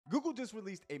just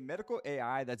released a medical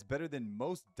AI that's better than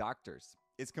most doctors.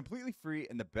 It's completely free,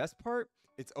 and the best part,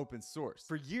 it's open source.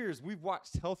 For years, we've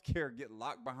watched healthcare get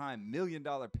locked behind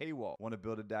million-dollar paywall. Want to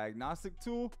build a diagnostic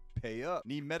tool? Pay up.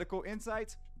 Need medical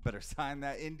insights? Better sign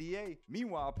that NDA.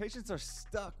 Meanwhile, patients are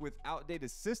stuck with outdated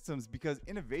systems because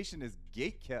innovation is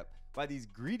gatekept by these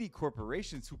greedy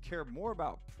corporations who care more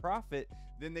about profit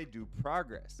than they do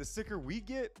progress. The sicker we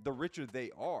get, the richer they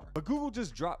are. But Google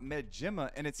just dropped MedGemma,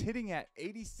 and it's hitting at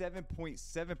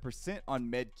 87.7%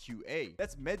 on MedQA.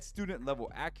 That's med student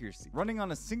level accuracy. Running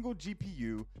on a single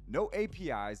GPU, no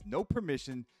APIs, no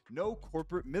permission, no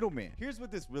corporate middleman. Here's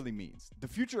what this really means. The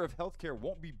future of healthcare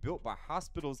won't be built by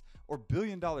hospitals or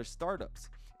billion-dollar startups.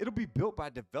 It'll be built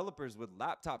by developers with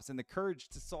laptops and the courage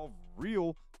to solve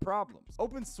real problems.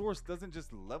 Open source doesn't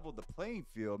just level the playing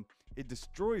field, it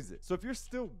destroys it. So if you're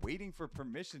still waiting for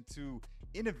permission to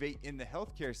innovate in the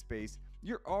healthcare space,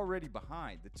 you're already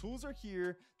behind. The tools are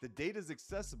here, the data is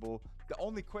accessible. The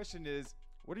only question is,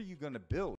 what are you going to build?